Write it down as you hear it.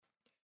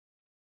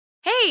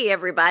Hey,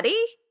 everybody.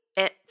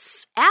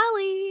 It's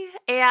Allie,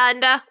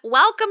 and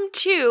welcome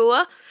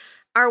to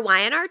our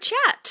Y&R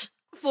chat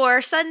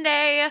for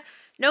Sunday,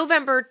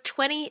 November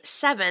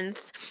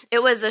 27th.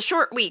 It was a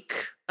short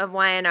week of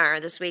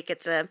Y&R this week.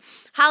 It's a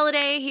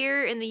holiday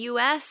here in the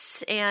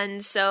U.S.,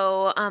 and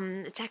so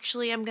it's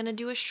actually, I'm going to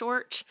do a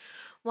short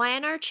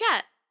Y&R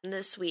chat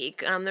this week.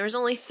 There was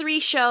only 3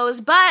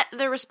 shows, but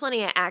there was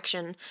plenty of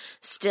action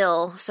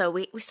still, so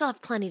we still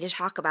have plenty to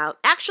talk about.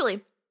 Actually,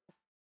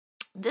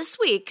 this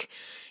week,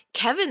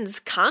 Kevin's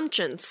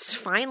conscience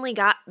finally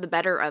got the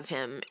better of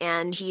him,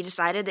 and he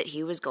decided that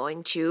he was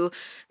going to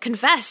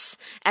confess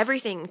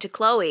everything to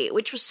Chloe,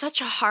 which was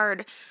such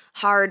a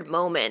hard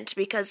moment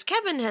because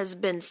Kevin has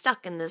been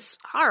stuck in this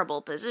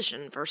horrible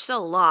position for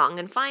so long,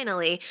 and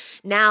finally,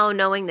 now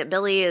knowing that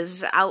Billy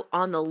is out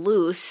on the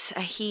loose,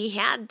 he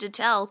had to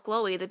tell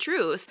Chloe the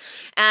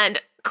truth, and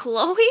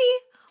Chloe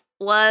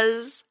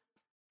was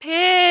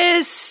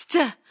pissed.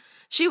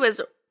 She was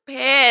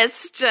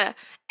pissed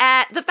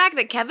at the fact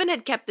that Kevin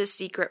had kept this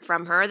secret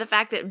from her, the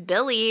fact that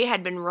Billy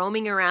had been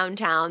roaming around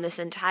town this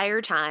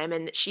entire time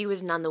and that she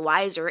was none the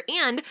wiser,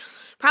 and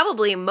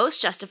probably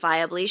most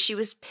justifiably, she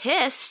was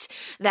pissed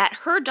that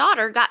her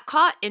daughter got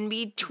caught in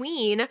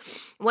between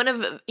one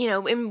of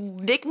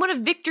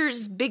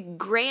Victor's big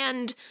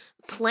grand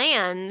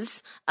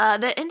plans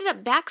that ended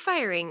up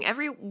backfiring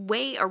every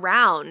way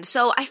around.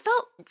 So I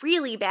felt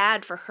really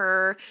bad for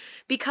her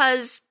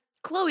because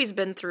Chloe's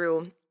been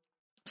through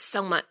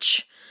so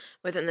much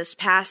within this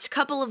past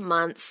couple of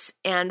months,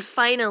 and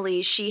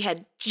finally she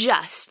had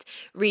just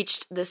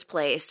reached this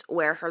place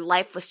where her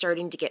life was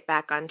starting to get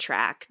back on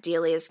track.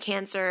 Delia's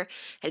cancer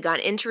had gone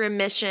into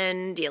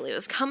remission, Delia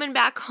was coming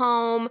back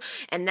home,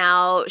 and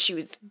now she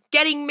was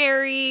getting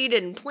married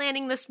and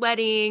planning this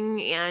wedding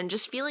and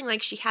just feeling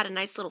like she had a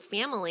nice little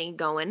family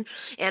going,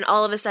 and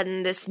all of a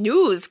sudden this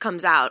news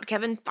comes out.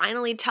 Kevin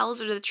finally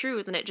tells her the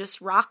truth, and it just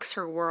rocks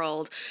her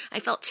world. I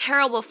felt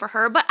terrible for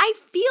her, but I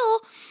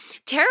feel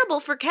terrible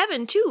for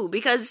Kevin too,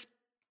 because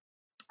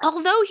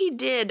although he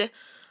did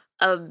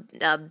a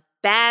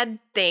bad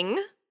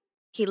thing,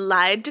 he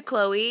lied to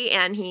Chloe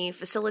and he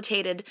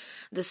facilitated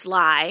this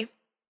lie,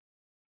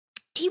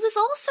 he was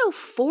also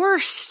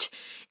forced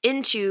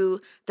into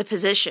the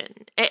position.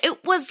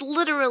 It was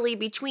literally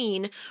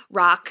between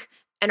rock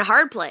and a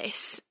hard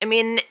place. I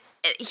mean,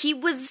 he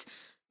was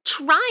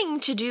trying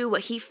to do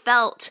what he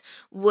felt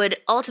would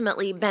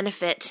ultimately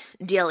benefit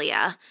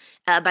Delia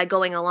by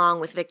going along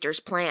with Victor's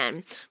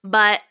plan,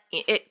 but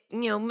it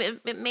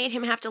made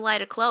him have to lie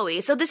to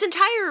Chloe. So this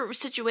entire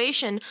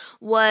situation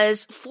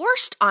was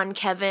forced on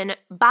Kevin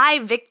by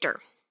Victor.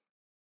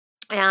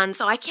 And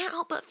so I can't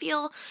help but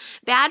feel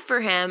bad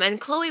for him.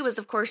 And Chloe was,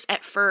 of course,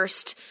 at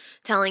first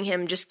telling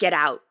him, just get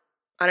out.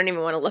 I don't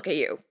even want to look at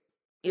you.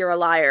 You're a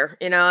liar,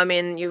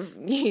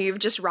 you've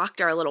just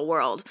rocked our little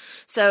world.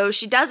 So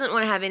she doesn't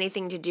want to have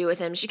anything to do with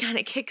him. She kind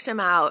of kicks him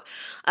out,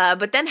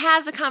 but then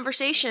has a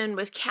conversation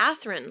with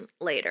Catherine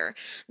later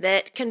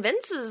that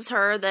convinces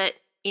her that,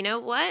 you know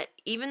what,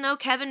 even though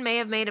Kevin may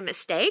have made a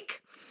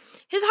mistake,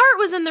 his heart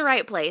was in the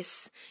right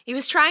place. He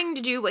was trying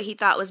to do what he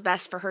thought was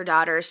best for her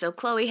daughter, so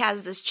Chloe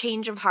has this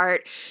change of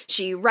heart.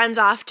 She runs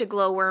off to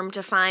Glowworm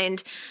to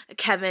find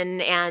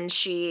Kevin, and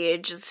she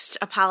just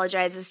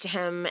apologizes to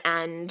him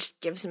and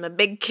gives him a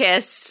big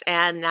kiss,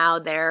 and now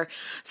they're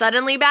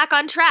suddenly back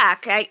on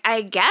track.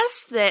 I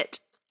guess that,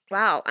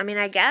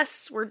 I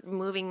guess we're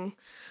moving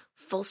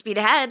full speed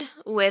ahead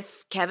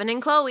with Kevin and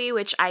Chloe,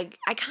 which I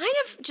kind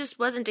of just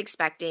wasn't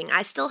expecting.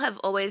 I still have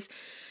always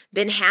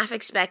been half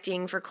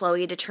expecting for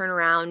Chloe to turn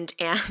around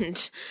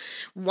and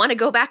want to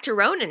go back to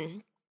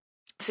Ronan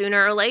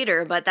sooner or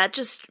later, but that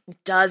just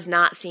does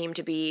not seem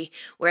to be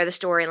where the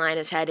storyline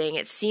is heading.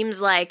 It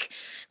seems like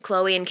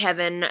Chloe and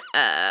Kevin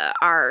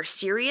are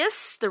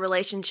serious. The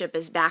relationship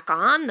is back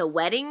on. The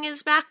wedding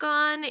is back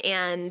on.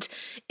 And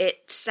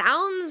it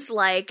sounds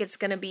like it's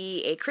going to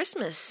be a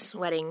Christmas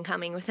wedding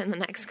coming within the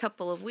next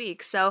couple of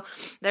weeks. So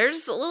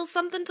there's a little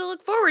something to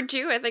look forward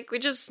to. I think we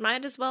just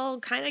might as well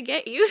kind of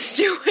get used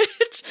to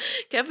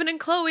it. Kevin and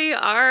Chloe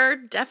are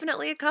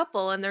definitely a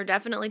couple, and they're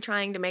definitely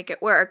trying to make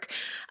it work.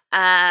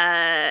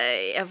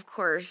 Of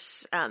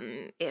course,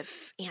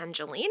 if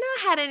Angelina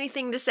had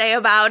anything to say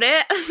about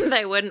it,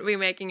 they wouldn't be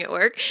making it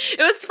work. It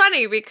was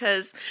funny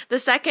because the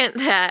second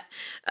that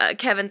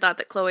Kevin thought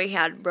that Chloe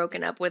had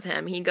broken up with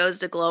him, he goes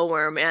to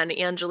Glowworm, and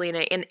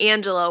Angelina and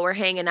Angela were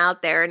hanging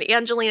out there, and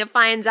Angelina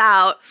finds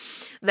out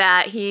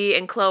that he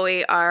and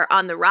Chloe are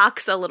on the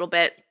rocks a little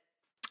bit.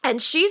 And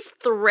she's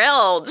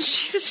thrilled.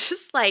 She's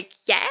just like,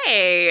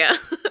 yay.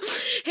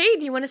 Hey,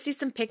 do you want to see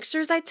some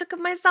pictures I took of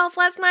myself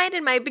last night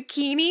in my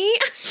bikini?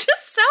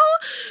 Just so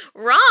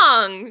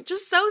wrong.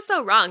 Just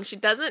so wrong. She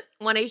doesn't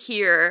want to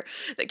hear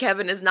that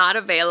Kevin is not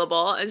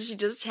available, and she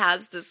just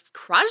has this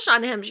crush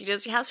on him. She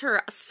just has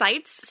her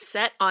sights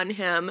set on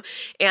him,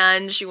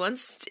 and she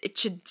wants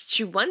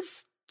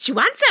she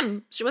wants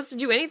him. She wants to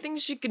do anything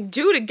she can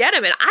do to get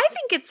him. And I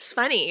think it's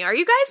funny. Are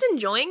you guys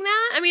enjoying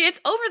that? I mean, it's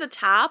over the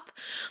top,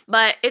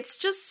 but it's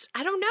just,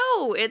 I don't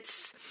know.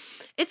 It's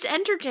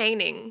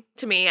entertaining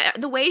to me.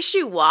 The way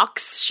she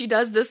walks, she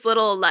does this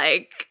little,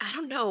 like, I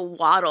don't know,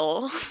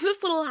 waddle,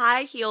 this little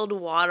high-heeled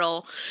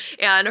waddle,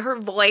 and her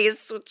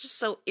voice, which is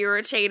so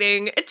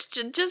irritating. It's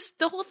just,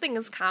 the whole thing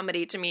is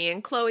comedy to me,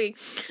 and Chloe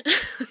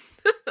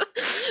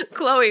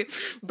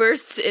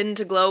bursts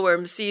into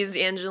Glowworm, sees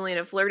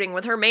Angelina flirting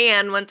with her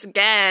man once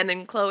again,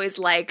 and Chloe's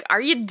like,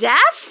 are you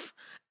deaf?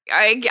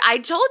 I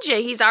told you,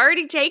 he's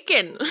already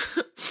taken.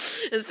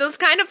 And so it's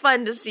kind of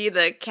fun to see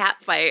the cat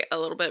fight a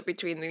little bit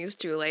between these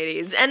two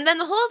ladies. And then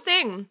the whole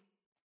thing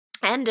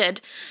ended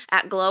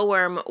at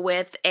Glowworm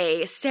with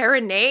a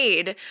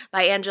serenade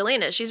by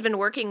Angelina. She's been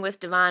working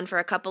with Devon for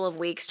a couple of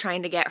weeks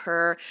trying to get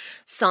her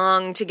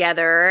song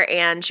together,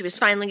 and she was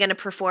finally going to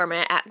perform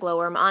it at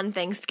Glowworm on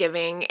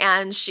Thanksgiving,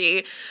 and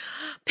she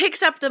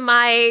picks up the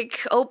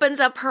mic, opens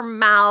up her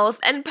mouth,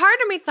 and part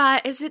of me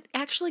thought, is it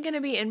actually going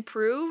to be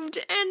improved?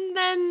 And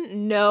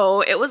then,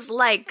 no, it was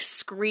like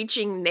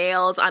screeching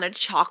nails on a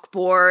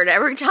chalkboard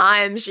every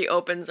time she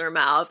opens her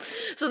mouth.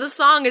 So the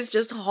song is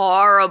just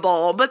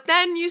horrible, but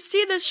then you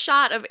see this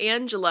shot of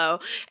Angelo,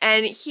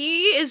 and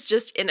he is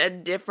just in a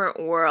different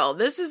world.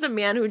 This is the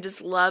man who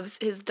just loves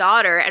his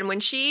daughter, and when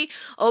she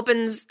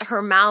opens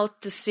her mouth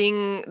to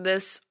sing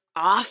this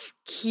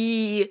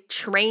off-key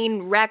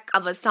train wreck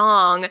of a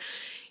song,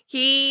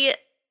 he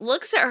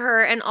looks at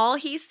her and all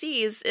he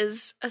sees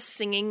is a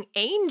singing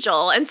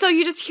angel. And so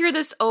you just hear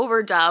this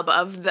overdub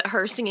of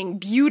her singing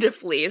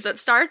beautifully. So it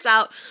starts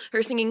out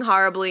her singing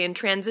horribly and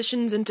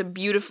transitions into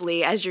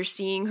beautifully as you're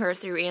seeing her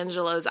through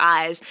Angelo's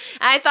eyes.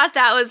 And I thought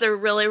that was a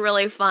really,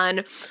 really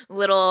fun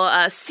little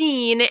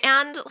scene.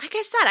 And like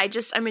I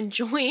said, I'm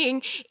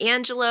enjoying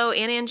Angelo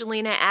and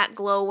Angelina at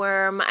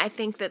Glowworm. I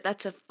think that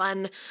that's a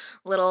fun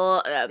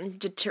little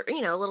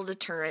little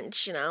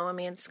deterrent, I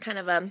mean, it's kind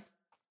of a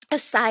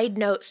side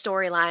note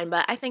storyline,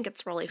 but I think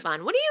it's really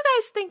fun. What do you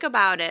guys think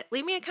about it?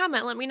 Leave me a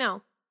comment, let me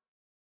know.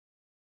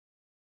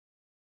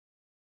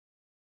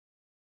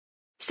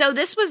 So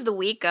this was the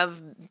week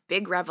of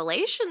big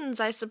revelations,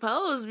 I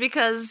suppose,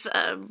 because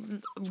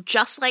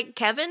just like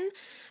Kevin,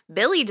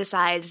 Billy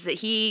decides that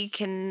he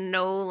can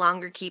no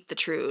longer keep the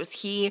truth.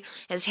 He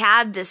has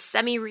had this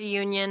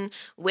semi-reunion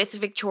with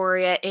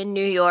Victoria in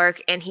New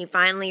York, and he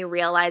finally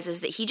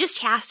realizes that he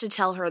just has to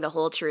tell her the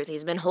whole truth.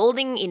 He's been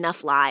holding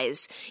enough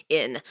lies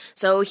in.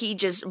 So he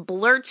just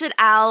blurts it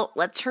out,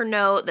 lets her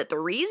know that the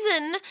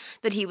reason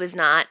that he was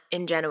not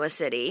in Genoa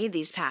City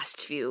these past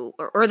few,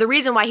 or the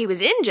reason why he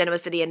was in Genoa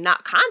City and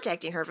not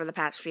contacting her for the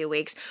past few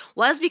weeks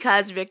was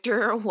because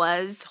Victor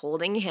was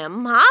holding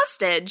him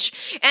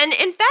hostage. And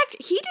in fact,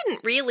 he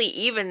didn't really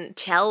even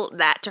tell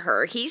that to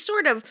her. He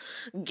sort of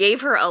gave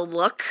her a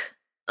look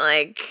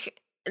like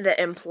that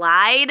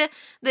implied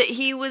that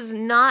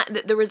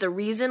that there was a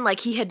reason, like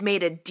he had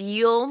made a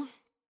deal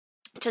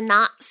to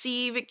not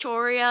see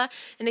Victoria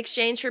in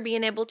exchange for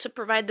being able to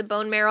provide the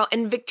bone marrow,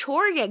 and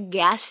Victoria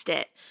guessed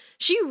it.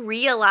 She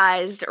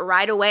realized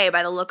right away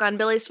by the look on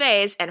Billy's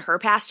face and her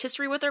past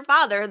history with her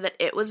father that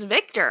it was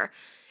Victor.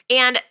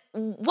 And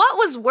what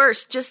was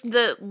worse, just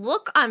the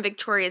look on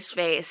Victoria's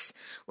face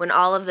when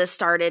all of this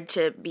started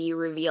to be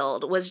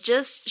revealed was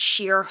just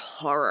sheer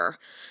horror.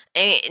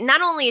 And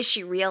not only is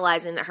she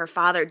realizing that her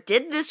father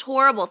did this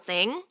horrible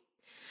thing,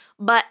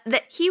 but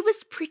that he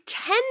was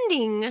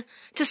pretending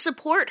to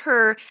support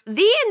her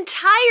the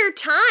entire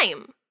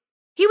time.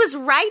 He was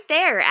right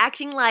there,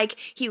 acting like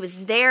he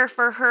was there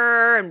for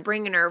her and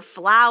bringing her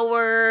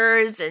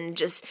flowers and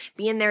just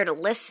being there to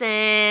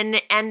listen.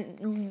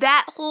 And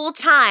that whole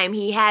time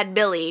he had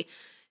Billy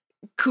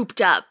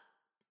cooped up.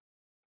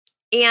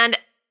 And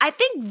I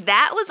think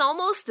that was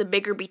almost the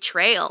bigger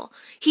betrayal.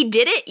 He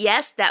did it,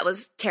 yes, that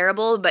was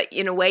terrible, but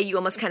in a way you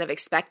almost kind of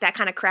expect that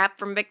kind of crap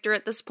from Victor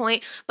at this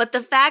point. But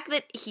the fact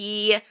that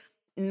he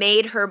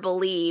made her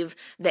believe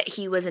that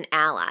he was an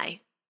ally,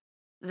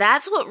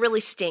 that's what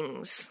really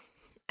stings,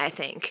 I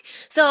think.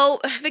 So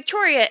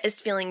Victoria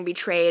is feeling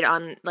betrayed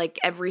on like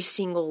every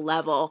single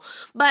level,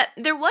 but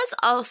there was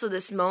also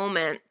this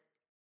moment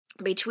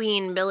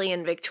between Billy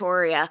and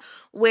Victoria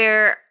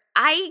where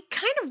I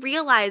kind of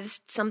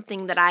realized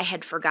something that I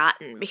had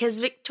forgotten,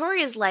 because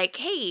Victoria's like,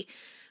 hey,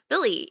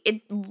 Billy,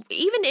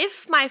 even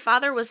if my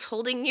father was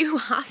holding you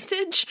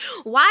hostage,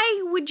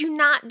 why would you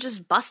not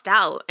just bust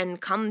out and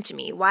come to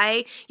me?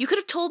 Why? You could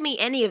have told me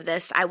any of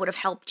this. I would have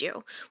helped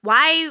you.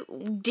 Why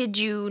did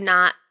you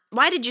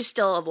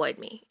still avoid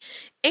me?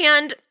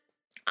 And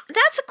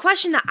that's a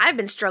question that I've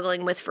been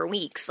struggling with for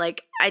weeks.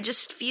 Like, I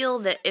just feel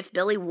that if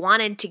Billy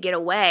wanted to get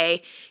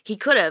away, he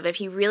could have. If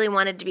he really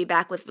wanted to be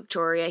back with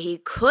Victoria, he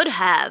could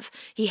have.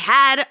 He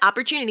had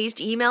opportunities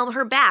to email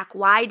her back.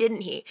 Why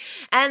didn't he?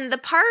 And the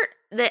part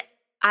that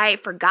I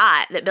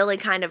forgot that Billy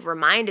kind of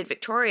reminded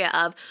Victoria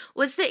of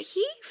was that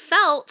he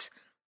felt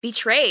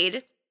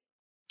betrayed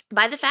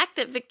by the fact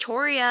that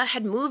Victoria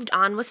had moved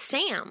on with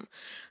Sam.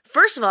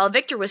 First of all,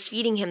 Victor was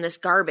feeding him this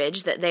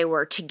garbage that they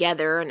were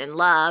together and in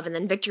love, and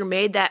then Billy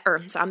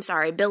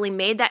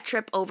made that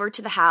trip over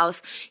to the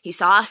house. He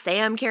saw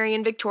Sam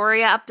carrying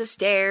Victoria up the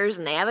stairs,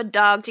 and they have a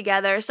dog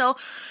together. So,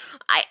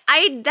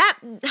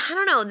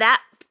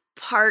 that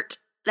part,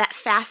 that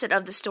facet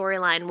of the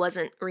storyline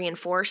wasn't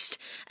reinforced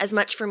as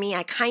much for me.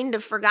 I kind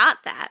of forgot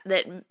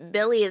that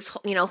Billy is,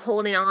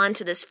 holding on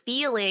to this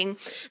feeling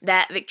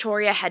that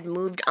Victoria had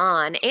moved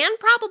on, and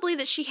probably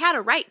that she had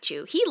a right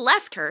to. He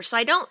left her, so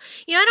I don't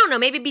know,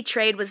 maybe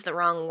betrayed was the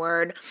wrong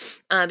word,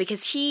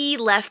 because he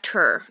left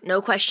her,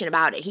 no question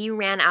about it. He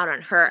ran out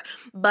on her,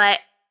 but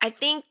I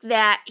think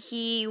that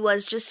he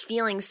was just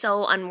feeling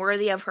so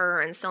unworthy of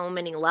her on so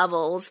many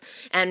levels,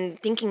 and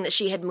thinking that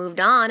she had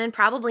moved on, and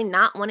probably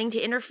not wanting to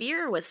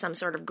interfere with some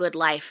sort of good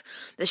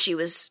life that she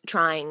was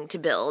trying to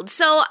build.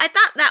 So I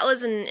thought that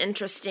was an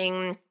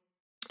interesting,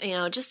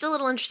 just a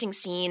little interesting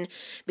scene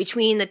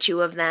between the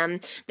two of them.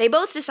 They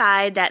both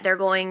decide that they're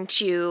going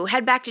to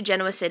head back to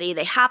Genoa City.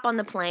 They hop on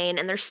the plane,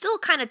 and they're still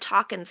kind of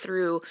talking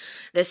through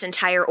this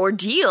entire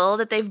ordeal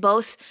that they've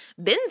both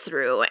been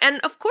through. And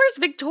of course,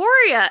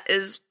 Victoria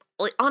is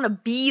on a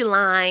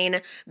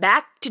beeline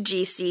back to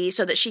GC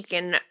so that she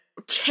can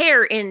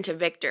tear into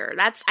Victor.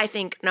 That's, I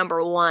think,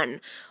 number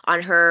one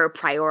on her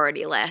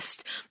priority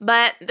list.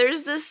 But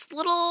there's this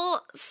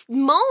little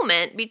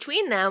moment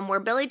between them where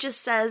Billy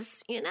just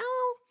says,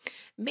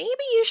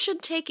 maybe you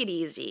should take it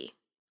easy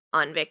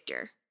on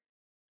Victor.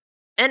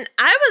 And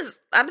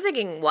I'm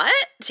thinking, what?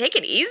 Take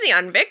it easy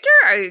on Victor?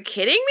 Are you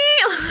kidding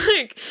me?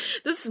 Like,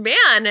 this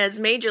man has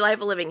made your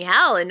life a living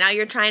hell, and now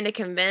you're trying to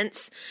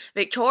convince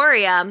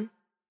Victoria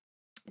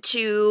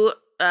to,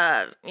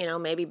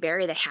 maybe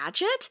bury the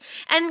hatchet.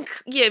 And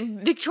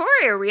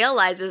Victoria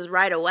realizes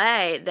right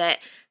away that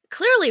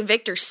clearly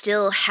Victor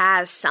still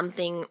has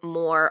something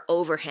more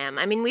over him.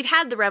 I mean, we've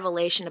had the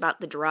revelation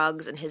about the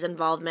drugs and his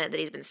involvement, that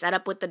he's been set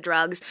up with the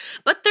drugs,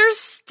 but there's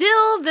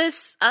still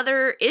this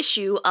other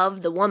issue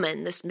of the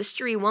woman, this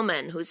mystery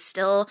woman who's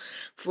still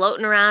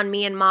floating around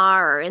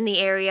Myanmar or in the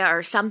area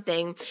or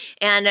something.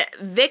 And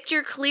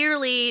Victor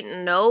clearly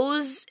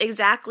knows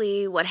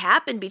exactly what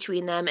happened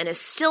between them and is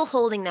still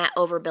holding that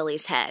over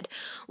Billy's head.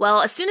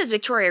 Well, as soon as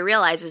Victoria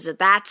realizes that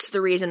that's the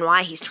reason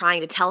why he's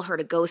trying to tell her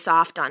to go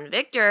soft on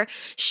Victor,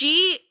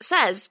 she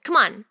says, come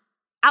on,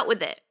 out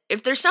with it.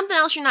 If there's something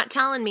else you're not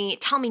telling me,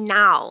 tell me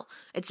now.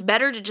 It's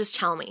better to just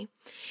tell me.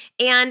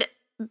 And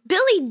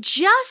Billy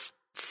just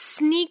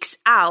sneaks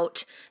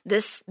out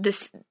this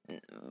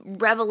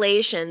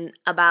revelation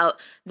about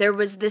there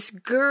was this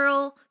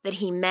girl that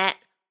he met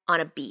on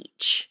a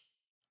beach.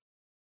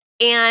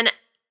 And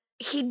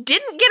he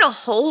didn't get a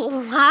whole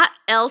lot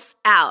else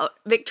out.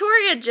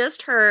 Victoria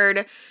just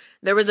heard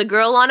there was a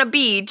girl on a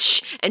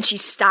beach, and she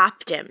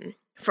stopped him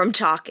from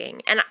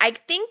talking. And I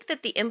think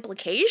that the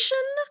implication,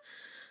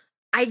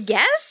 I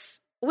guess,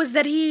 was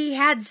that he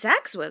had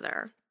sex with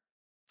her,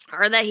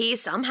 or that he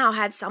somehow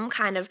had some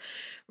kind of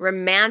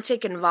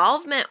romantic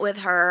involvement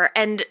with her.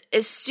 And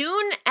as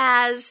soon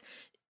as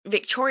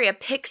Victoria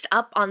picks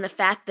up on the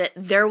fact that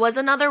there was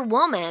another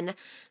woman,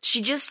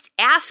 she just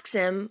asks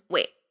him,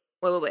 wait.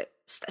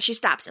 She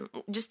stops him.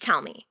 Just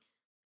tell me,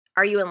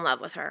 are you in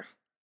love with her?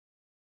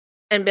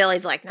 And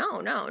Billy's like, no.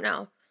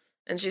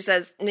 And she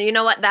says, you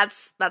know what?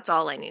 That's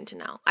all I need to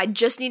know. I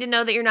just need to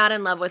know that you're not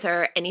in love with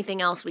her. Anything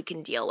else we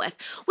can deal with.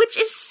 Which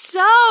is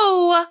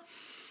so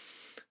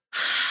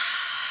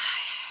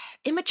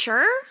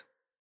immature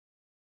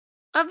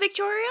of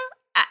Victoria.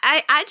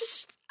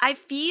 I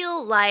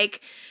feel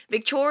like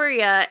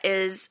Victoria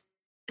is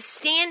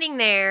standing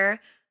there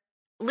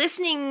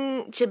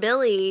listening to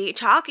Billy,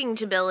 talking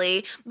to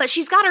Billy, but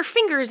she's got her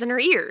fingers in her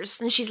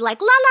ears, and she's like,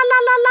 la, la, la,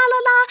 la, la, la,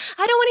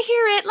 la, I don't want to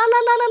hear it, la,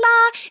 la, la, la,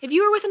 la, if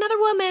you were with another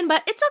woman,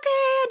 but it's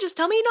okay, just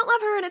tell me you don't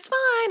love her, and it's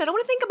fine, I don't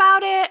want to think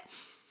about it.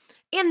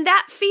 And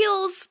that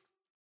feels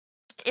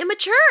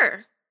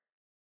immature.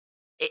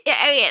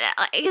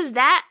 Is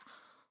that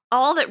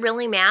all that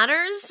really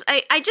matters?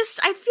 I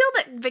feel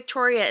that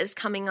Victoria is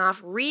coming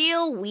off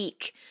real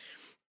weak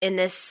in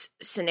this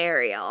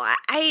scenario.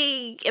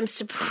 I am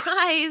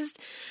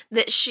surprised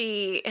that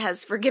she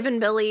has forgiven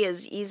Billy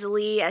as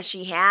easily as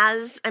she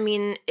has. I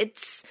mean,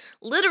 it's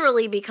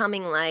literally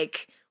becoming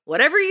like,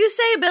 whatever you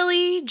say,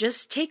 Billy,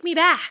 just take me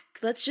back.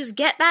 Let's just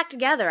get back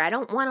together. I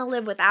don't want to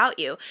live without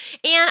you.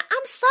 And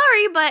I'm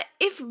sorry, but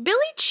if Billy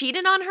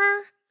cheated on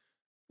her,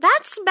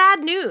 that's bad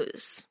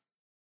news.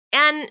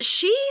 And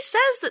she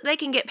says that they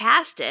can get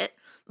past it,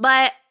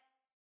 but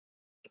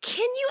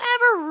can you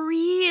ever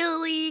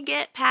really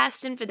get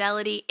past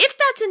infidelity? If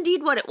that's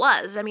indeed what it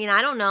was. I mean,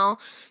 I don't know.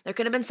 There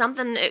could have been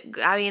something, it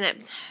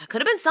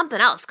could have been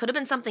something else. Could have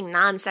been something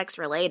non-sex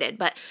related.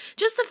 But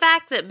just the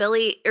fact that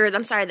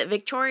that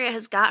Victoria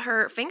has got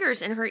her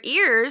fingers in her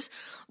ears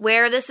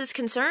where this is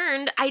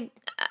concerned,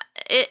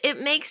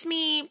 it makes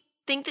me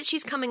think that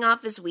she's coming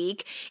off as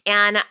weak.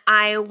 And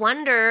I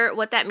wonder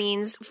what that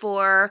means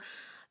for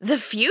the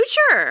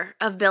future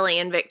of Billy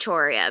and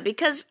Victoria,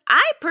 because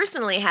I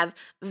personally have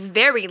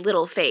very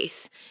little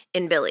faith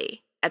in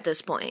Billy at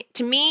this point.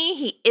 To me,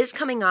 he is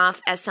coming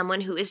off as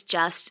someone who is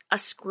just a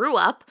screw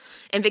up,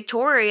 and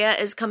Victoria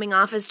is coming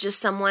off as just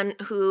someone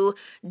who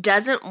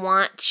doesn't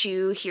want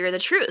to hear the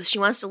truth. She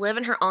wants to live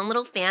in her own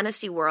little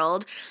fantasy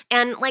world.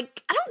 And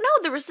like, I don't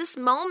know, there was this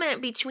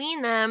moment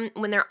between them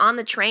when they're on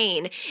the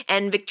train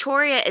and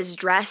Victoria is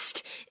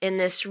dressed in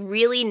this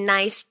really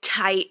nice,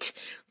 tight,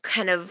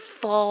 kind of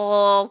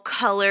fall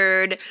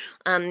colored,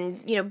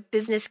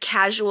 business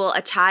casual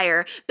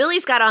attire.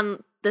 Billy's got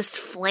on this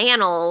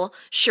flannel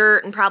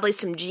shirt and probably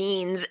some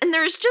jeans. And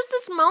there's just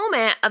this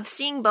moment of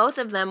seeing both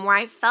of them where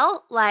I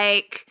felt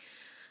like,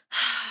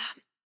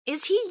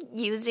 is he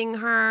using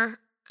her?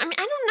 I mean,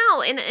 I don't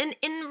know.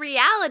 In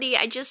reality,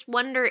 I just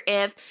wonder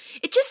if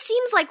it just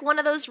seems like one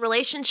of those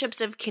relationships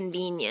of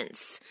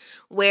convenience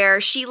where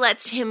she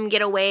lets him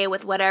get away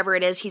with whatever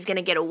it is he's going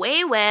to get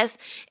away with,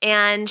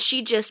 and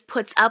she just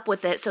puts up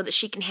with it so that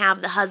she can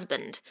have the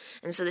husband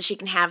and so that she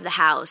can have the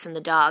house and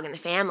the dog and the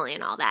family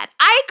and all that.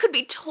 I could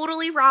be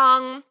totally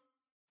wrong.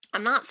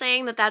 I'm not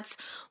saying that that's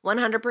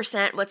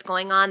 100% what's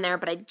going on there,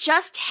 but I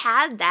just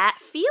had that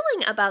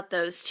feeling about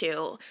those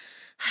two.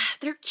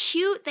 They're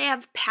cute. They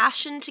have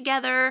passion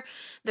together.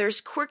 There's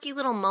quirky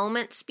little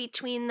moments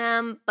between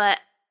them, but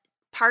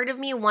part of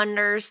me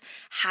wonders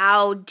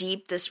how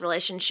deep this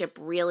relationship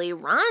really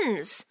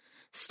runs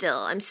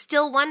still. I'm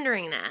still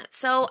wondering that.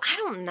 So I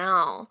don't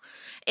know.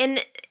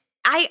 And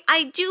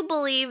I do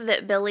believe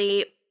that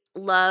Billy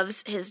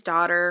loves his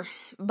daughter,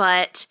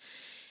 but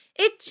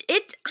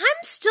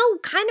I'm still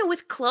kind of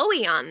with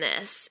Chloe on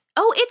this.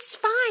 Oh, it's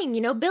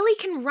fine. Billy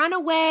can run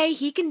away.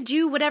 He can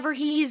do whatever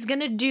he's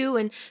going to do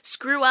and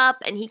screw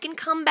up, and he can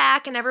come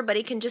back and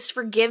everybody can just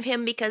forgive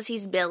him because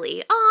he's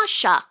Billy. Aw,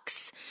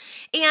 shucks.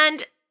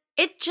 And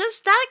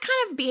that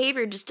kind of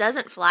behavior just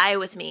doesn't fly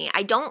with me.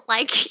 I don't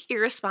like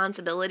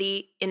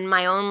irresponsibility in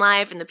my own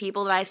life and the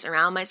people that I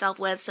surround myself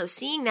with. So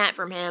seeing that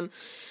from him,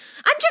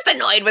 I'm just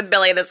annoyed with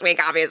Billy this week,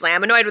 obviously.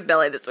 I'm annoyed with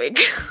Billy this week.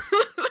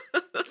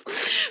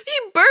 He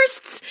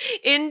bursts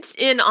in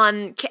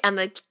on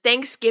the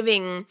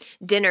Thanksgiving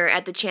dinner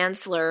at the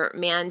Chancellor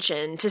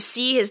Mansion to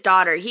see his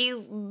daughter. He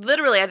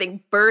literally, I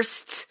think,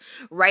 bursts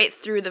right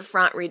through the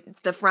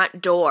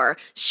front door,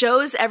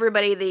 shows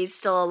everybody that he's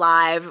still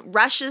alive,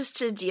 rushes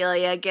to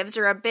Delia, gives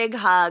her a big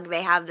hug.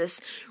 They have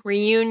this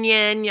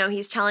reunion.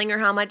 He's telling her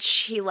how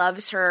much he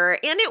loves her,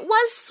 and it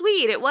was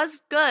sweet. It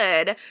was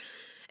good.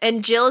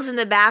 And Jill's in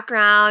the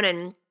background,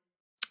 and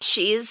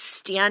she's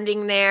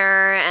standing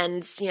there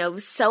and,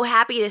 so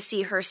happy to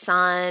see her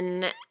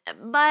son,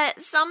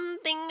 but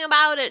something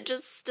about it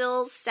just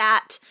still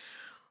sat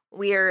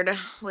weird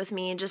with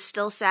me, just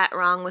still sat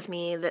wrong with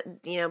me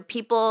that,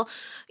 people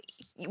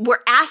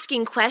were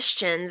asking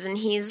questions and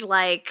he's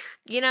like,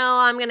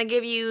 I'm going to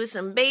give you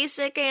some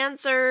basic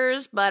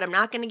answers, but I'm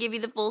not going to give you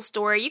the full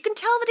story. You can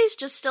tell that he's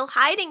just still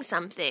hiding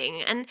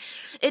something. And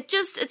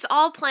it's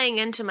all playing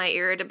into my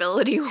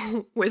irritability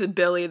with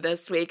Billy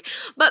this week.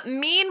 But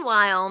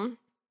meanwhile,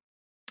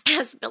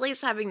 as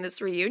Billy's having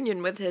this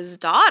reunion with his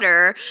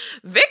daughter,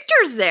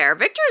 Victor's there.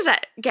 Victor's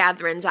at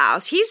Catherine's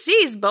house. He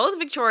sees both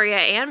Victoria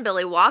and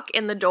Billy walk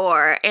in the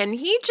door, and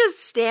he just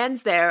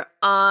stands there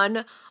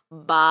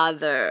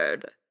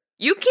unbothered.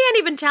 You can't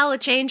even tell a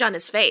change on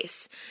his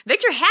face.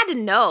 Victor had to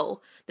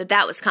know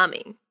that was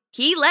coming.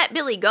 He let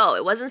Billy go.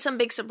 It wasn't some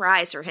big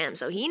surprise for him.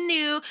 So he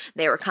knew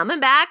they were coming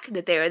back,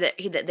 that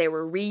they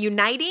were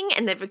reuniting,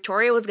 and that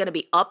Victoria was going to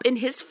be up in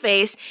his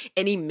face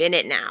any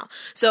minute now.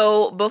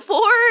 So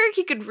before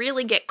he could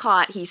really get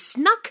caught, he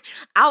snuck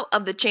out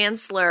of the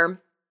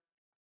Chancellor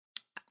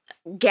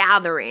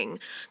gathering,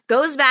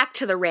 goes back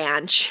to the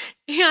ranch,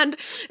 and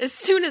as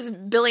soon as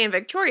Billy and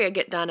Victoria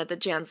get done at the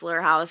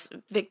Chancellor house,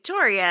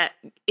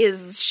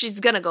 she's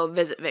gonna go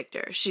visit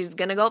Victor. She's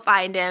gonna go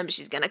find him,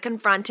 she's gonna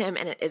confront him,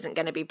 and it isn't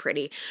gonna be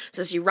pretty.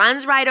 So she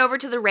runs right over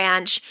to the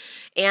ranch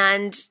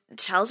and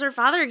tells her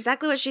father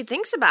exactly what she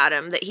thinks about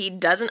him, that he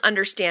doesn't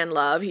understand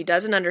love, he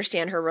doesn't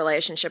understand her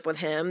relationship with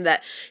him,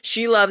 that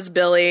she loves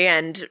Billy,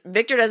 and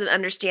Victor doesn't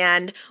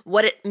understand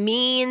what it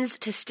means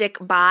to stick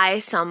by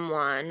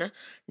someone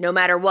no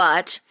matter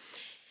what.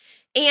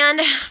 And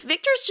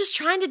Victor's just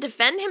trying to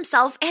defend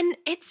himself, and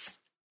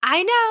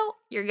I know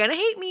you're gonna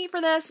hate me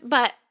for this,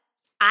 but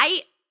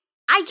I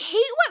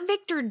hate what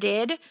Victor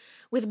did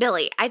with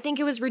Billy. I think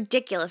it was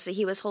ridiculous that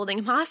he was holding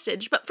him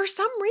hostage, but for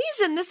some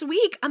reason this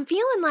week I'm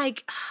feeling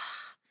like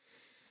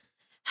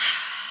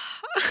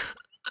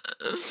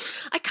I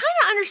kind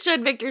of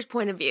understood Victor's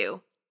point of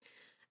view.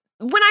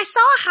 When I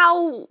saw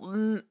how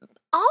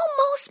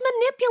almost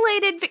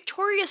manipulated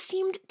Victoria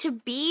seemed to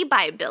be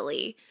by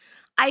Billy,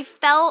 I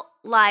felt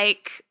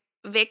like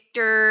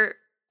Victor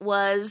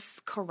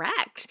was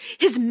correct.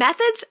 His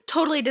methods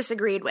totally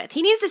disagreed with.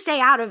 He needs to stay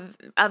out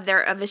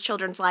of his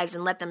children's lives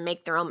and let them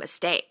make their own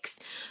mistakes.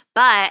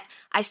 But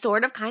I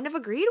sort of kind of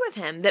agreed with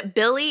him that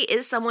Billy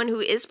is someone who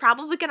is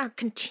probably going to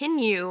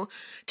continue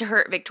to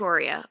hurt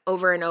Victoria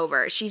over and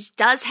over. She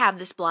does have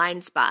this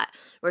blind spot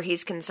where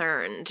he's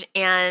concerned,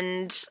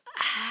 and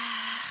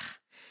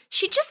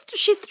she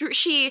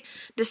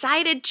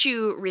decided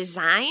to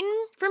resign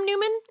from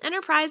Newman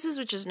Enterprises,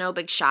 which is no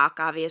big shock,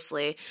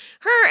 obviously.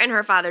 Her and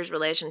her father's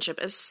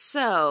relationship is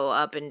so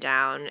up and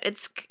down.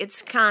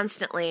 It's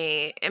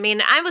constantly, I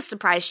mean, I was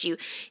surprised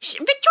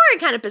Victoria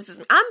kind of pisses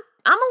me. I'm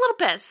a little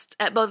pissed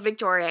at both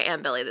Victoria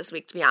and Billy this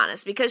week, to be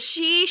honest, because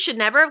she should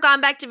never have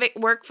gone back to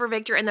work for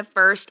Victor in the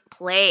first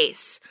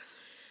place.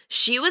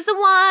 She was the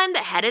one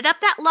that headed up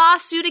that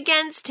lawsuit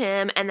against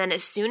him, and then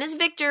as soon as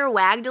Victor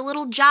wagged a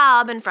little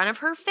job in front of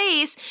her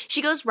face,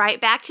 she goes right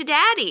back to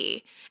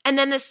Daddy. And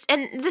then the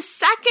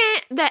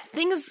second that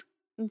things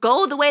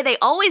go the way they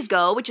always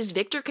go, which is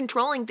Victor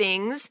controlling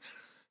things,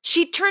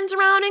 she turns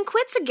around and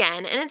quits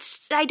again. And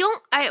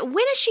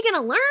when is she going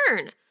to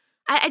learn?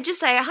 I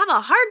have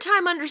a hard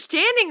time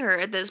understanding her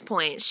at this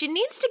point. She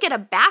needs to get a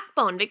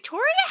backbone.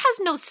 Victoria has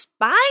no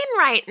spine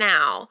right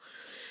now.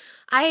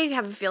 I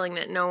have a feeling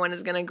that no one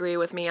is going to agree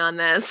with me on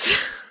this.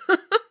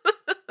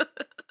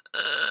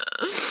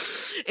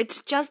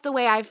 It's just the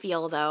way I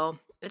feel, though.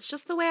 It's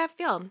just the way I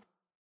feel.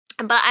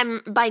 But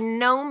I'm by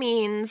no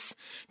means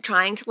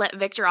trying to let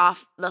Victor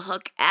off the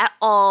hook at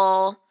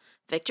all.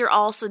 Victor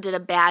also did a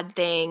bad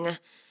thing.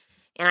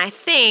 And I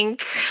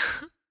think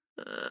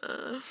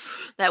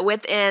that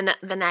within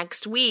the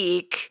next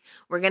week,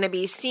 we're going to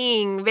be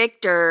seeing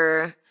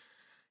Victor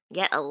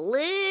get a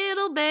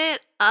little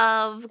bit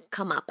of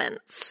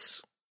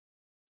comeuppance.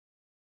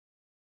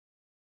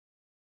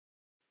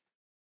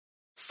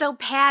 So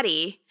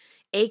Patty,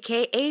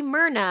 aka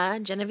Myrna,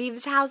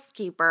 Genevieve's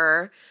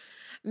housekeeper,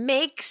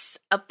 makes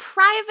a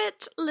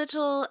private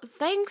little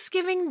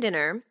Thanksgiving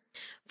dinner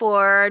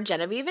for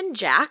Genevieve and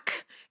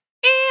Jack,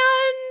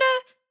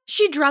 and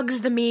she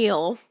drugs the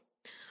meal.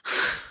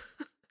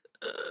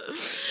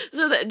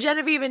 So that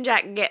Genevieve and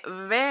Jack get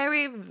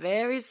very,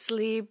 very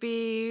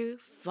sleepy,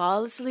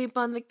 fall asleep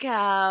on the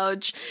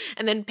couch,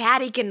 and then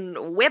Patty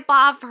can whip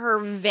off her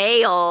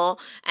veil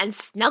and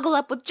snuggle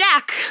up with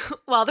Jack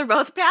while they're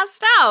both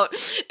passed out.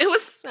 It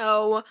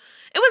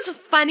was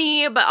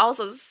funny, but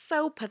also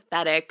so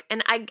pathetic.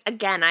 And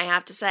I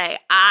have to say,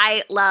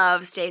 I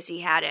love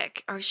Stacey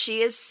Haddock. She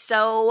is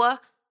so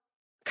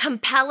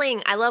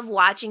compelling. I love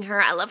watching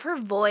her. I love her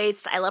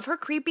voice. I love her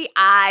creepy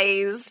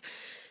eyes.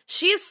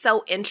 She is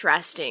so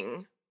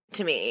interesting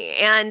to me.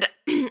 And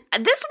this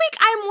week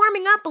I'm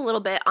warming up a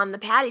little bit on the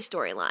Patty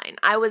storyline.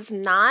 I was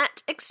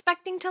not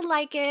expecting to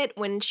like it.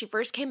 When she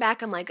first came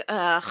back, I'm like,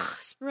 ugh,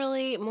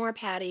 really? More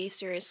Patty?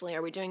 Seriously,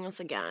 are we doing this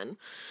again?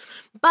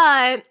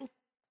 But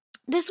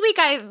this week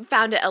I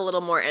found it a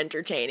little more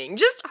entertaining.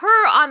 Just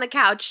her on the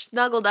couch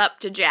snuggled up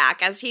to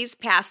Jack as he's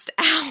passed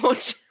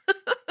out.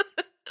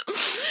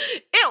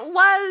 It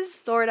was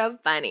sort of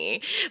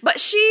funny.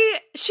 But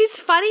she's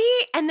funny,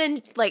 and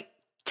then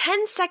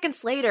 10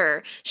 seconds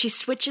later, she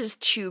switches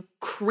to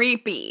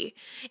creepy.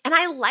 And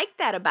I like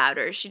that about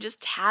her. She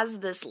just has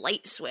this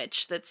light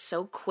switch that's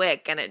so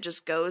quick, and it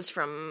just goes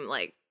from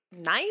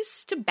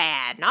nice to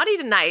bad. Not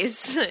even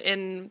nice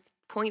in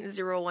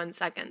 0.01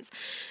 seconds.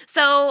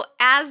 So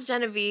as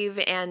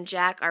Genevieve and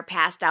Jack are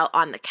passed out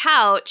on the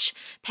couch,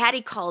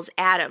 Patty calls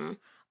Adam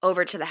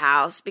over to the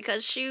house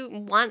because she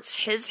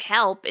wants his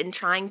help in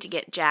trying to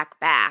get Jack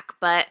back.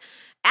 But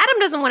Adam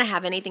doesn't want to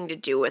have anything to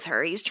do with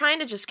her. He's trying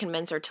to just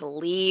convince her to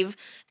leave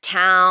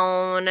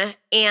town,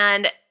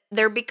 and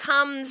there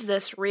becomes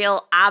this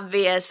real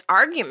obvious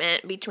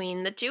argument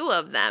between the two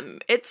of them.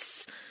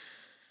 It's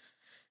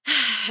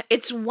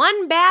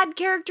one bad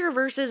character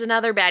versus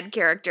another bad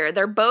character.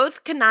 They're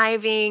both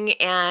conniving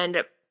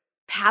and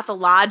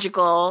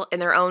pathological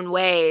in their own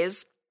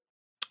ways.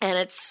 And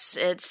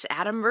it's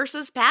Adam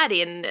versus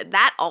Patty, and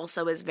that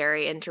also is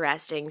very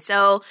interesting.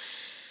 So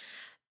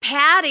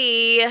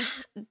Patty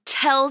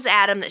tells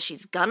Adam that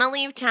she's gonna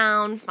leave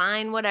town,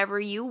 fine, whatever,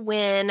 you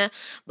win,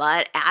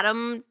 but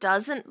Adam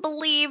doesn't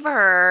believe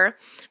her.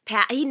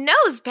 He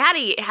knows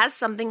Patty has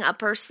something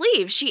up her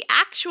sleeve. She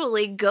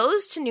actually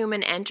goes to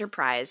Newman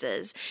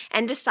Enterprises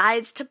and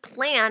decides to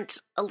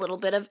plant a little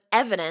bit of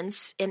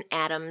evidence in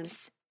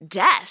Adam's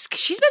desk.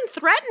 She's been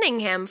threatening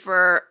him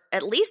for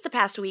at least the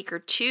past week or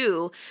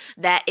two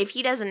that if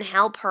he doesn't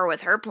help her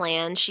with her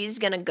plan, she's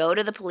going to go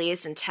to the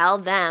police and tell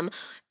them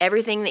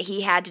everything that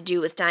he had to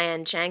do with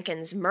Diane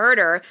Jenkins'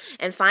 murder.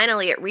 And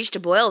finally, it reached a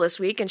boil this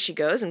week, and she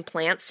goes and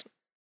plants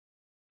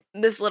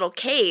this little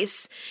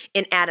case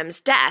in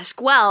Adam's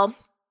desk. Well,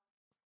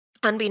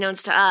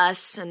 unbeknownst to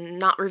us and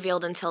not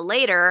revealed until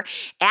later,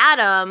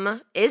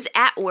 Adam is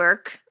at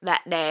work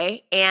that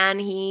day and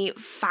he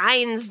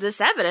finds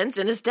this evidence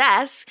in his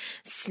desk,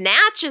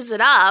 snatches it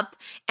up,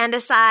 and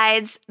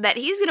decides that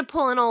he's going to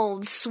pull an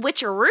old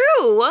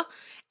switcheroo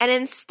and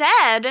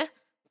instead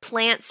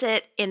plants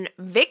it in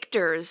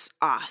Victor's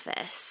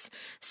office.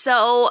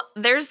 So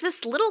there's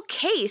this little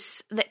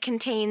case that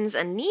contains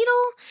a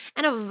needle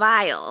and a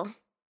vial,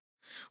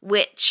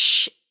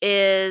 which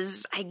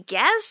is, I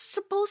guess,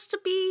 supposed to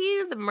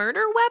be the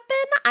murder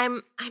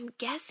weapon. I'm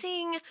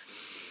guessing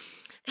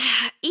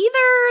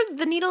either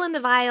the needle in the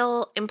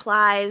vial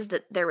implies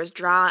that there was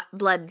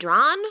blood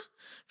drawn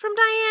from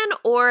Diane,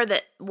 or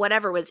that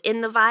whatever was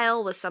in the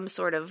vial was some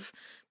sort of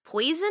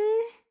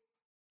poison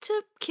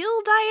to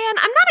kill Diane?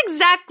 I'm not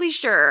exactly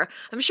sure.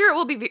 I'm sure it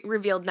will be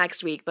revealed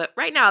next week, but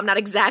right now I'm not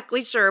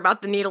exactly sure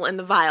about the needle in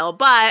the vial.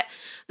 But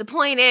the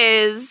point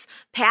is,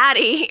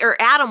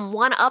 Adam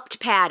one-upped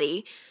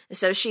Patty,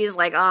 so she's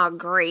like, oh,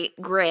 great,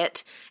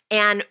 grit.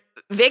 And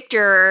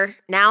Victor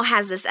now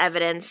has this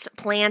evidence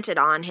planted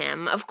on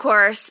him. Of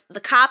course, the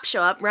cops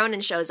show up,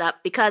 Ronan shows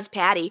up, because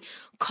Patty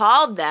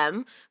called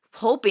them,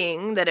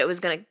 hoping that it was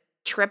going to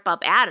trip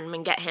up Adam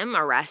and get him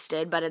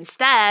arrested, but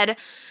instead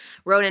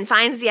Ronan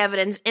finds the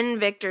evidence in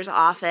Victor's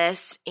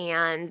office,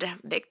 and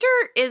Victor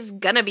is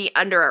gonna be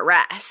under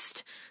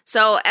arrest.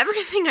 So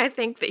everything I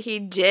think that he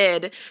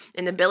did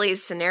in the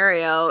Billy's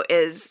scenario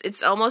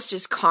it's almost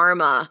just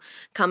karma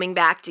coming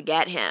back to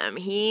get him.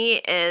 He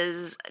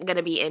is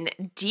gonna be in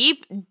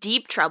deep,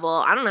 deep trouble.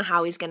 I don't know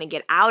how he's gonna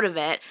get out of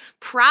it.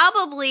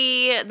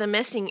 Probably the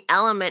missing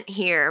element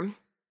here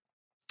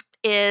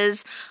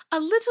is a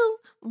little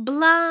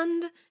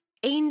blonde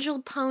angel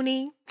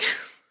pony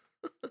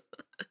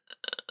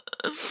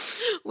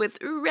with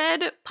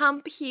red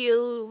pump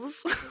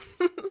heels,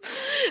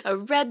 a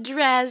red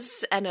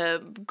dress, and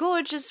a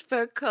gorgeous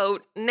fur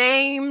coat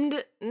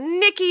named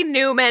Nikki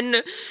Newman.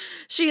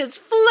 She has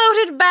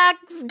floated back,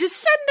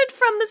 descended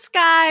from the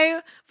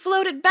sky,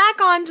 floated back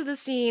onto the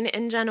scene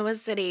in Genoa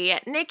City.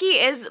 Nikki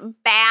is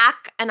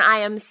back, and I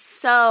am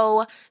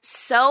so,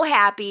 so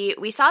happy.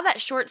 We saw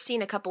that short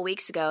scene a couple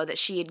weeks ago that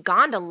she had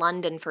gone to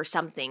London for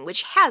something,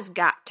 which has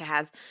got to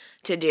have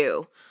to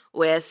do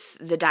with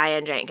the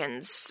Diane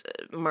Jenkins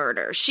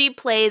murder. She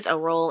plays a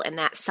role in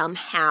that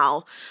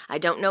somehow. I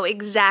don't know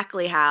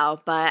exactly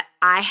how, but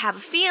I have a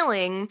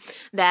feeling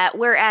that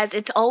whereas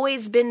it's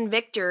always been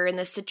Victor in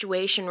the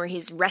situation where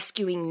he's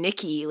rescuing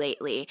Nikki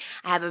lately,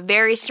 I have a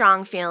very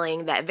strong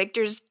feeling that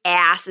Victor's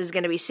ass is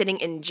going to be sitting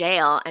in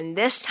jail, and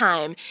this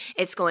time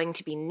it's going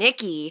to be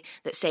Nikki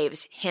that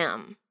saves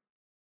him.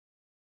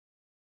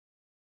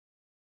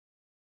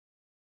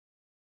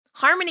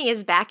 Harmony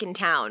is back in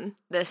town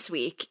this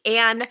week,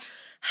 and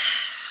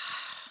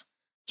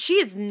she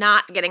is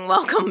not getting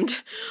welcomed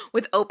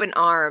with open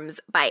arms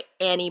by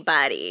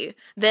anybody.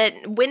 The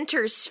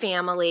Winters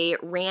family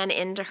ran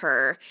into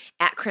her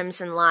at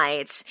Crimson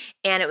Lights,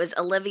 and it was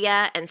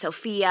Olivia and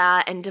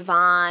Sophia and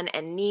Devon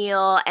and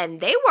Neil, and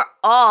they were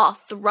all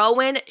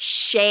throwing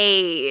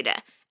shade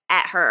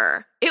at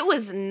her. It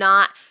was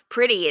not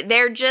pretty.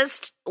 They're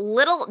just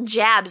little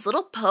jabs,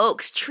 little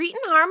pokes,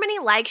 treating Harmony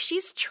like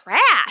she's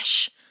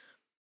trash.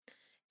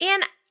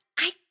 And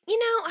I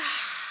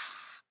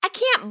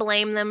can't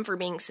blame them for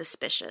being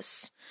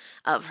suspicious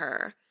of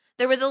her.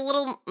 There was a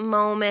little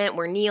moment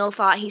where Neil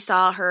thought he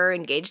saw her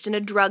engaged in a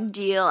drug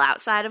deal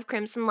outside of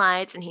Crimson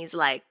Lights, and he's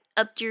like,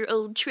 up to your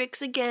old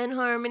tricks again,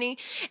 Harmony.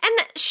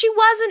 And she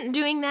wasn't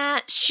doing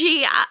that.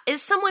 She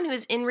is someone who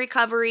is in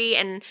recovery,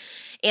 and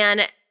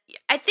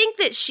I think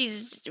that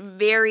she's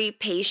very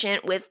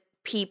patient with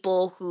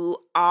people who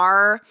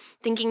are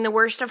thinking the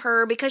worst of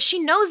her because she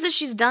knows that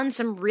she's done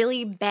some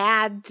really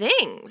bad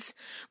things,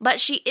 but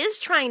she is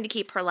trying to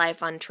keep her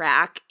life on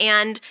track.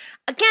 And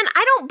again,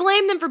 I don't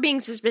blame them for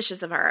being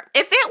suspicious of her.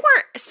 If it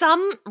were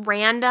some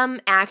random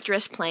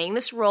actress playing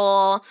this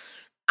role,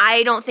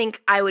 I don't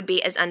think I would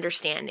be as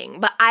understanding,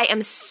 but I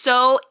am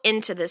so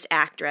into this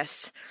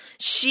actress.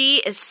 She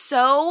is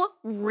so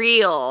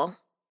real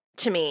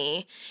to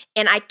me,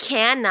 and I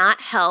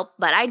cannot help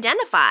but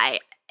identify.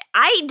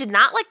 I did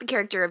not like the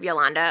character of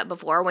Yolanda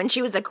before when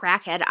she was a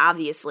crackhead,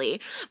 obviously,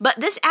 but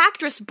this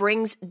actress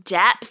brings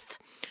depth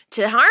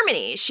to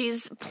Harmony.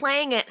 She's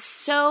playing it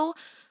so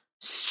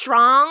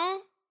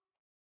strong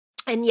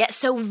and yet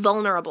so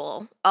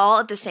vulnerable all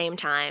at the same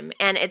time,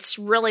 and it's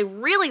really,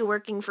 really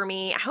working for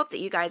me. I hope that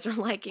you guys are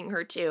liking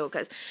her too,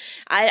 because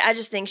I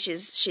just think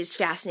she's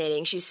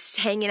fascinating. She's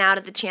hanging out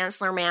at the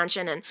Chancellor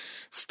Mansion and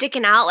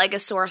sticking out like a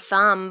sore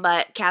thumb,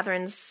 but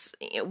Catherine's,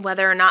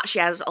 whether or not she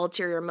has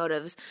ulterior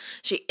motives,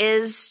 she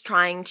is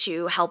trying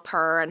to help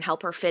her and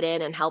help her fit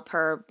in and help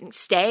her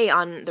stay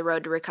on the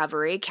road to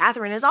recovery.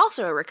 Catherine is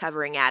also a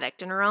recovering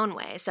addict in her own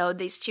way, so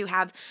these two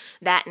have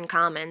that in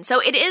common.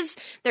 So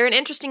they're an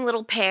interesting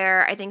little pair.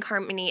 I think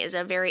Harmony is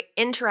a very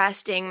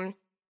interesting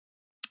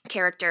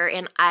character,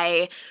 and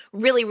I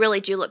really,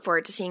 really do look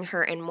forward to seeing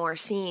her in more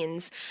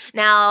scenes.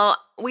 Now,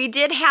 we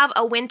did have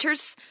a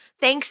Winters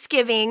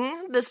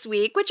Thanksgiving this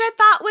week, which I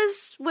thought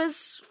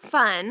was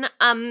fun.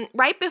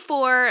 Right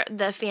before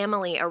the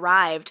family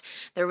arrived,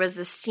 there was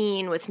this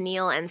scene with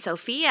Neil and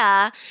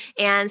Sophia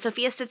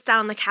sits down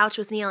on the couch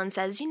with Neil and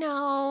says,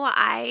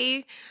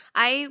 I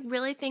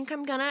really think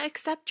I'm gonna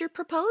accept your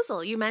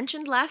proposal. You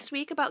mentioned last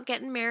week about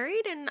getting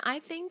married, and I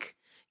think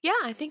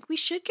we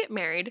should get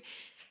married.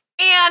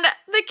 And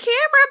the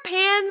camera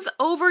pans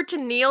over to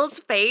Neil's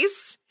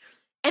face.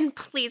 And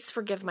please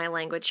forgive my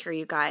language here,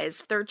 you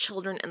guys. If there are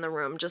children in the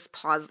room, just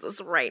pause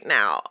this right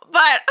now.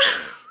 But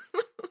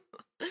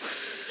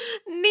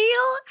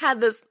Neil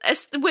had this,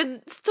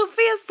 when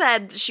Sophia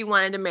said she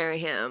wanted to marry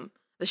him,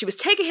 that she was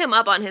taking him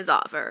up on his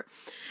offer,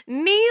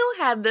 Neil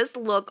had this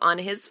look on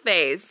his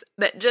face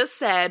that just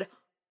said,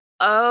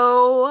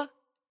 oh,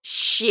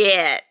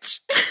 shit.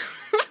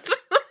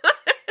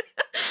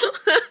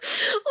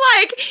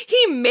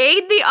 he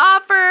made the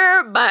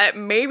offer, but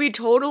maybe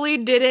totally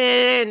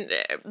didn't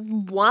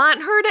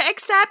want her to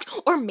accept,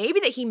 or maybe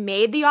that he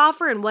made the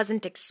offer and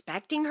wasn't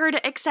expecting her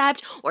to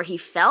accept, or he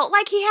felt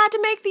like he had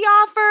to make the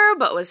offer,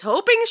 but was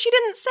hoping she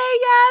didn't say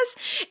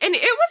yes. And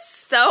it was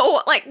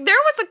so, like, there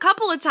was a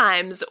couple of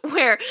times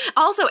where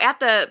also at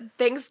the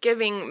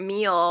Thanksgiving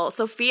meal,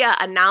 Sophia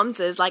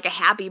announces like a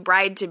happy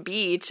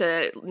bride-to-be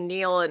to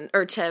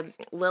to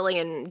Lily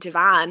and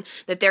Devon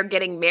that they're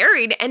getting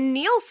married, and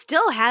Neil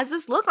still has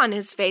this look on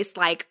his face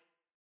like,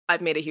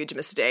 I've made a huge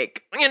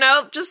mistake.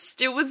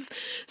 Just, it was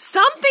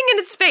something in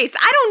his face.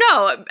 I don't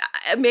know.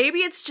 Maybe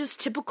it's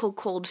just typical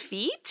cold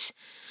feet.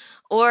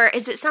 Or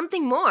is it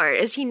something more?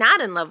 Is he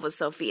not in love with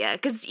Sophia?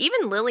 Because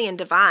even Lily and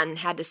Devon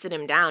had to sit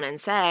him down and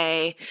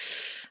say,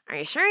 are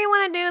you sure you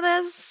want to do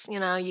this?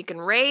 You can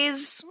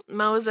raise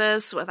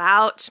Moses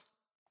without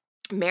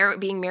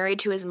being married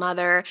to his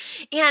mother.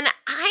 And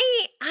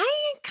I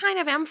kind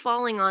of am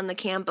falling on the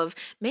camp of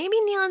maybe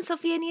Neil and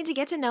Sophia need to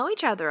get to know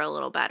each other a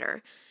little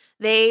better.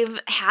 They've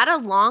had a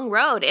long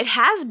road. It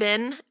has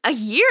been a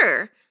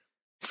year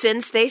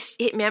since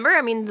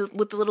remember,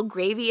 with the little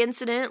gravy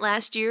incident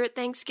last year at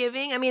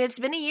Thanksgiving, it's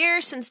been a year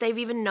since they've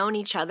even known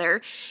each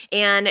other,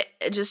 and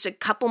just a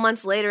couple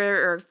months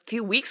later, or a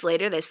few weeks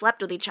later, they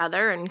slept with each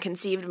other and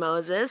conceived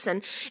Moses,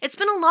 and it's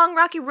been a long,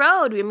 rocky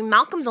road.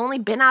 Malcolm's only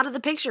been out of the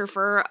picture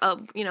for,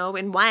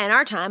 in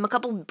Y&R time,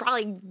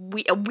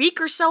 probably a week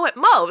or so at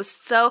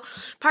most, so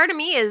part of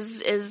me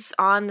is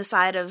on the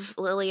side of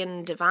Lily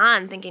and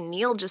Devon, thinking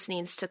Neil just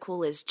needs to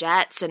cool his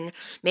jets and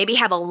maybe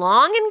have a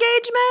long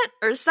engagement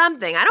or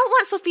something. I don't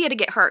want Sophia to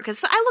get hurt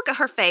because I look at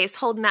her face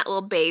holding that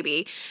little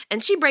baby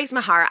and she breaks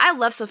my heart. I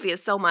love Sophia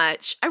so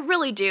much. I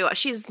really do.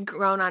 She's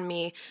grown on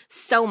me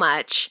so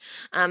much.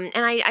 And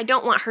I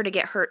don't want her to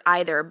get hurt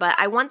either, but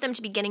I want them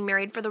to be getting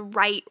married for the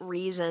right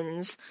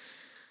reasons.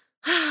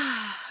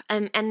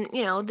 and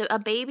a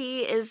baby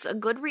is a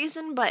good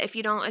reason, but if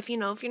you're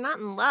not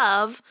in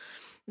love,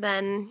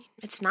 then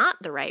it's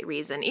not the right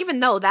reason.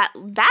 Even though that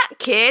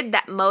kid,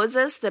 that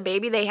Moses, the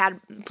baby they had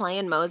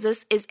playing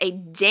Moses, is a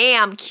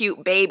damn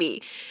cute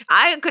baby.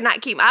 I could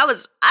not keep. I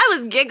was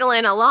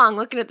giggling along,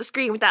 looking at the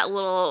screen with that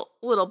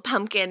little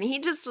pumpkin. He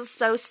just was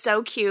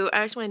so cute.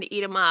 I just wanted to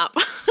eat him up.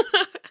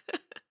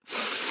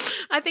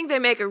 I think they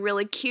make a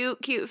really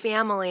cute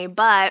family,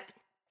 but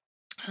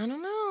I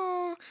don't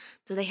know.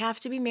 Do they have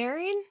to be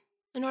married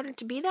in order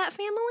to be that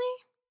family?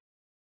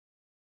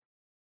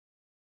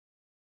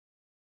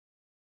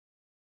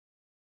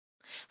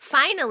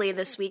 Finally,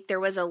 this week, there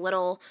was a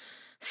little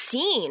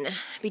scene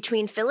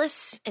between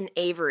Phyllis and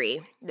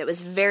Avery that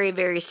was very,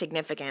 very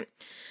significant.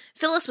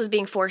 Phyllis was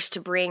being forced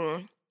to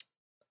bring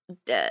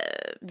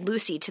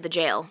Lucy to the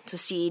jail to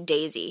see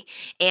Daisy,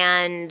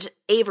 and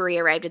Avery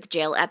arrived at the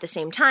jail at the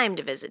same time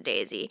to visit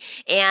Daisy,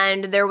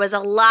 and there was a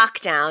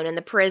lockdown in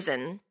the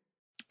prison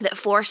that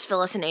forced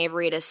Phyllis and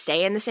Avery to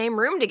stay in the same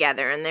room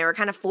together, and they were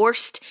kind of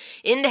forced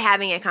into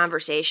having a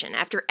conversation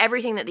after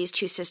everything that these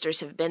two sisters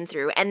have been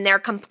through and their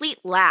complete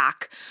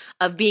lack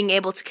of being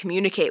able to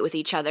communicate with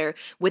each other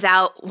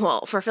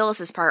for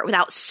Phyllis's part,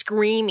 without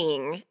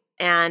screaming,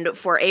 and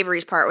for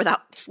Avery's part,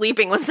 without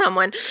sleeping with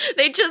someone.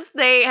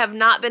 They have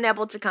not been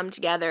able to come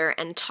together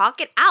and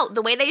talk it out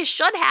the way they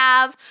should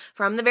have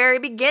from the very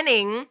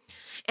beginning,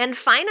 and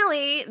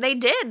finally they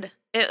did.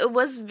 It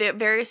was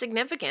very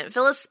significant.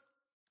 Phyllis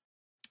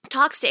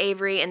talks to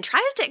Avery and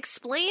tries to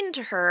explain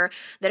to her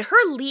that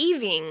her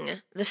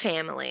leaving the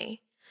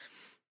family,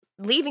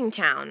 leaving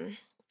town,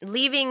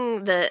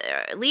 leaving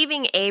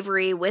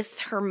Avery with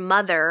her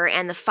mother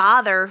and the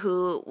father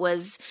who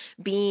was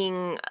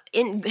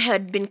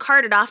had been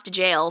carted off to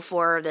jail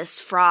for this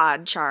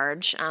fraud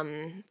charge, I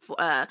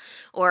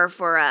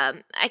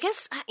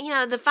guess,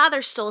 the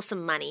father stole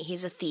some money.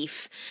 He's a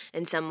thief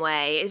in some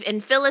way.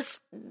 And Phyllis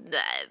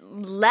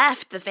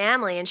left the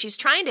family, and she's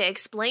trying to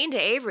explain to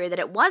Avery that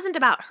it wasn't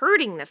about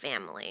hurting the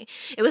family.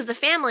 It was the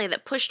family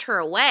that pushed her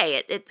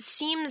away. It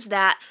seems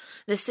that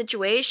the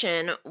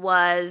situation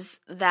was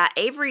that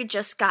Avery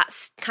just got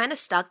kind of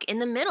stuck in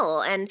the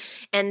middle, and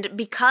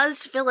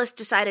because Phyllis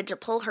decided to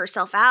pull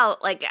herself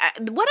out, like,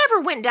 whatever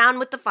went down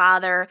with the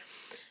father,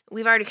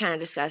 we've already kind of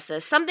discussed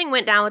this. Something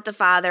went down with the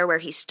father where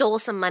he stole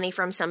some money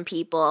from some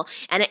people,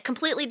 and it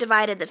completely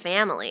divided the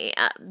family.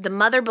 The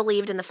mother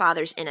believed in the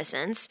father's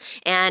innocence,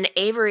 and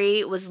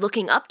Avery was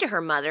looking up to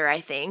her mother, I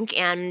think,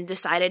 and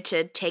decided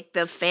to take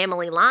the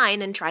family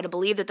line and try to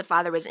believe that the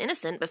father was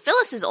innocent. But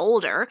Phyllis is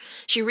older.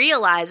 She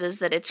realizes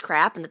that it's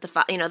crap and that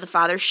the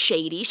father's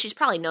shady. She's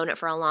probably known it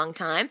for a long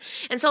time.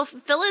 And so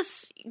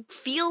Phyllis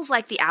feels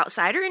like the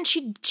outsider, and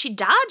she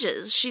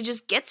dodges. She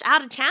just gets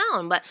out of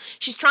town, but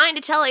she's trying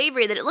to tell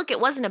Avery that look, it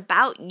wasn't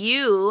about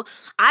you.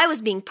 I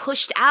was being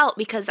pushed out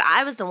because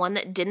I was the one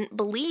that didn't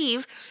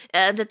believe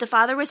that the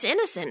father was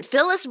innocent.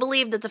 Phyllis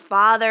believed that the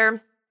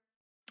father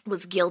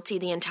was guilty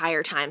the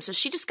entire time. So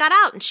she just got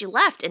out and she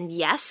left. And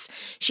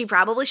yes, she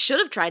probably should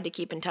have tried to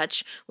keep in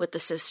touch with the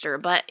sister,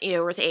 but,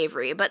 with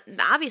Avery. But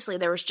obviously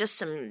there was just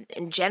some,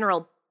 in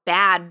general,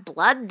 bad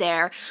blood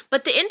there.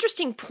 But the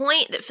interesting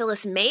point that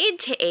Phyllis made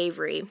to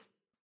Avery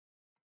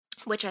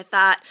which I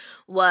thought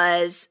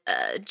was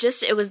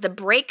it was the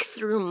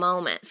breakthrough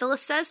moment.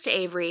 Phyllis says to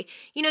Avery,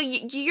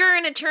 you're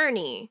an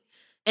attorney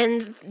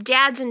and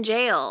Dad's in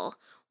jail.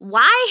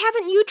 Why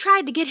haven't you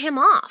tried to get him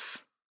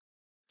off?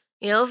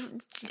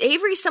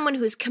 Avery's someone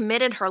who's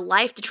committed her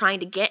life to trying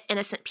to get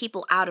innocent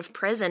people out of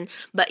prison,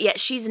 but yet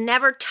she's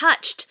never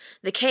touched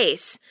the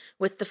case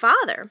with the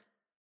father.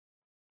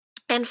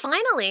 And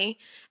finally,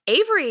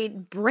 Avery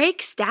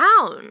breaks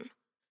down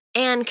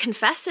and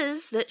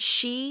confesses that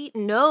she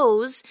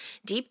knows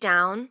deep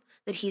down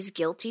that he's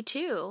guilty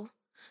too.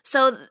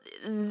 So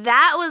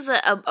that was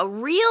a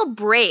real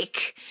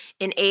break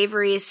in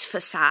Avery's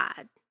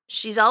facade.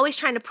 She's always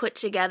trying to put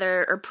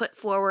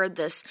forward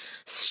this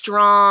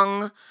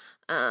strong,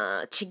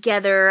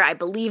 together, I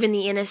believe in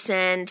the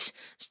innocent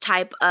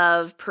type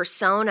of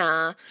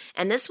persona.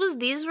 And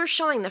these were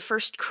showing the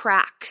first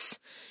cracks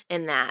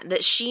in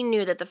that she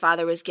knew that the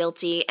father was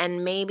guilty,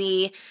 and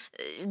maybe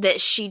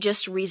that she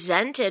just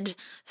resented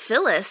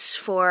Phyllis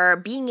for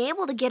being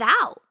able to get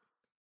out.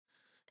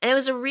 And it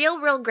was a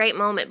real great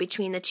moment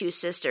between the two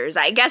sisters.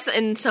 I guess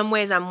in some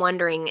ways I'm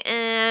wondering,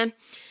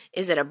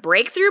 is it a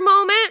breakthrough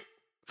moment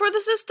for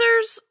the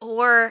sisters,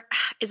 or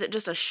is it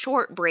just a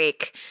short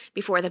break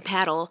before the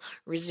battle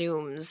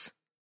resumes?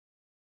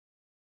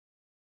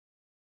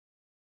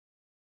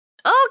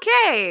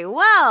 Okay,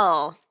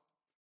 well,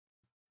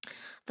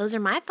 those are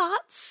my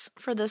thoughts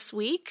for this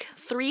week.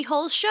 3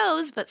 whole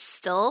shows, but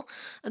still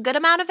a good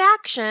amount of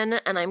action,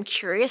 and I'm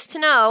curious to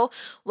know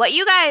what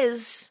you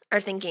guys are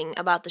thinking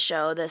about the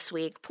show this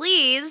week.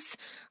 Please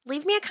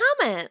leave me a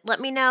comment. Let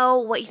me know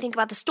what you think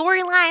about the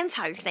storylines,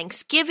 how your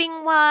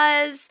Thanksgiving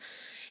was,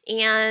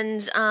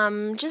 and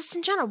just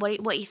in general,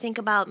 what you think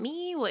about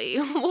me,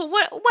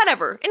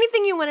 whatever,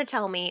 anything you want to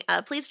tell me,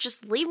 please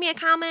just leave me a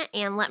comment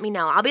and let me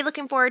know. I'll be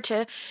looking forward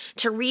to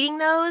reading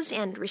those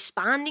and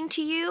responding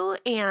to you,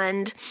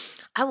 and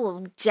I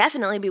will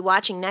definitely be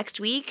watching next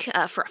week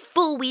for a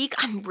full week.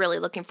 I'm really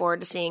looking forward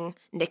to seeing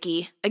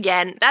Nikki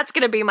again. That's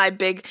going to be my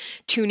big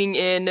tuning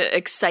in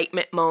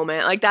excitement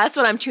moment. Like, that's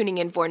what I'm tuning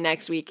in for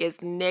next week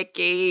is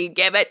Nikki,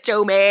 give it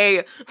to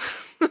me.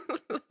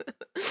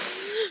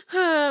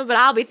 But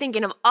I'll be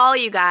thinking of all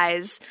you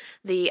guys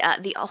the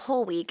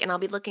whole week, and I'll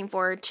be looking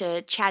forward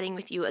to chatting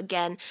with you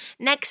again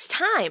next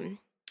time.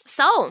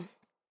 So,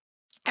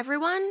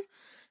 everyone,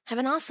 have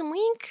an awesome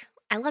week.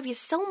 I love you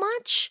so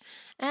much,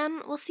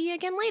 and we'll see you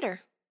again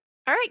later.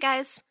 All right,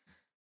 guys.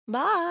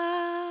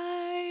 Bye.